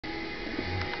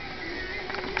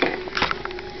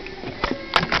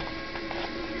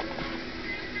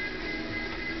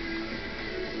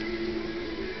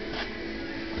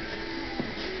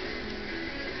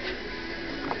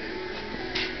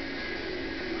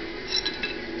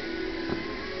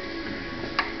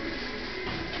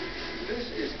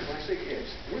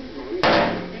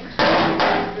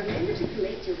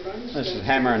This is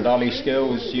hammer and dolly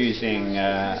skills using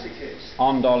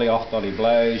on dolly, off dolly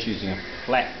blows, using a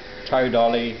flat toe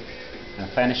dolly and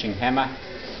a vanishing hammer.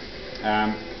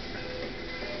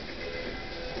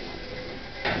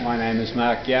 My name is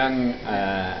Mark Young.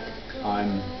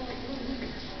 I'm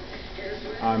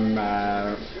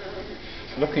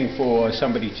looking for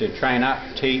somebody to train up,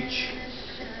 teach,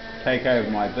 take over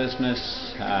my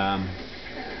business.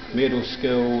 Metal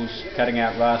skills, cutting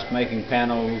out rust, making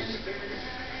panels,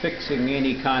 fixing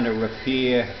any kind of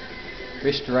repair,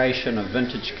 restoration of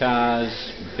vintage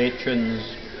cars, veterans,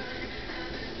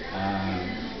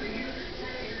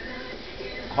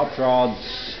 hot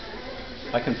rods.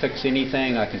 I can fix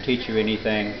anything, I can teach you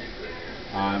anything.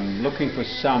 I'm looking for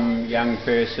some young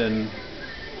person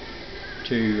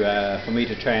for me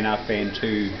to train up and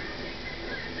to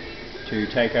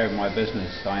take over my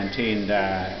business. I intend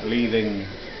leaving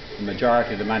the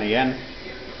majority of the money in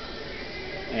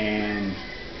and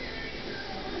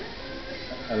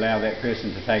allow that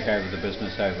person to take over the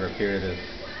business over a period of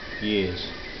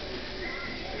years.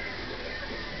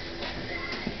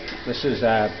 This is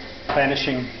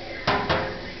vanishing,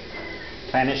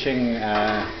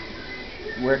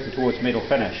 working towards metal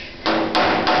finish.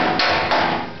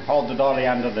 Hold the dolly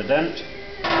under the dint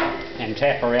and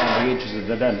tap around the edges of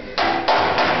the dint.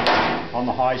 On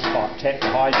the high spot, tap the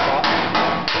high spot.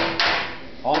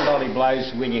 On dolly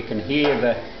blows when you can hear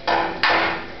the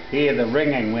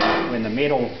ringing when the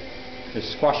metal is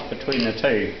squashed between the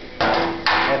two.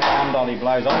 That's on dolly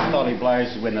blows. Off dolly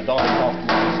blows is when the dolly's off to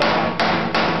the side,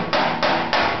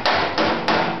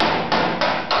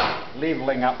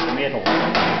 leveling up the metal.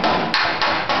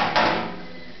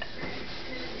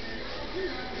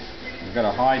 We've got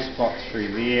a high spot through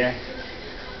there,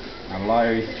 a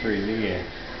low through there.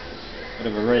 Bit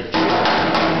of a ridge.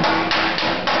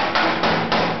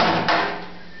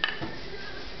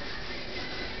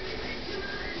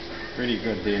 Pretty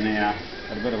good there now.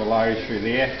 Got a bit of a low through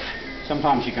there.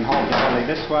 Sometimes you can hold the dolly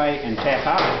this way and tap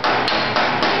up.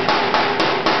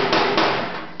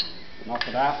 Knock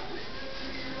it up.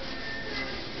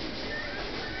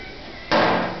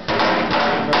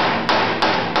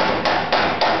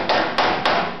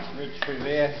 Ridge through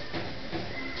there.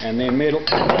 And then metal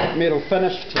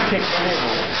finish to check the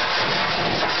level.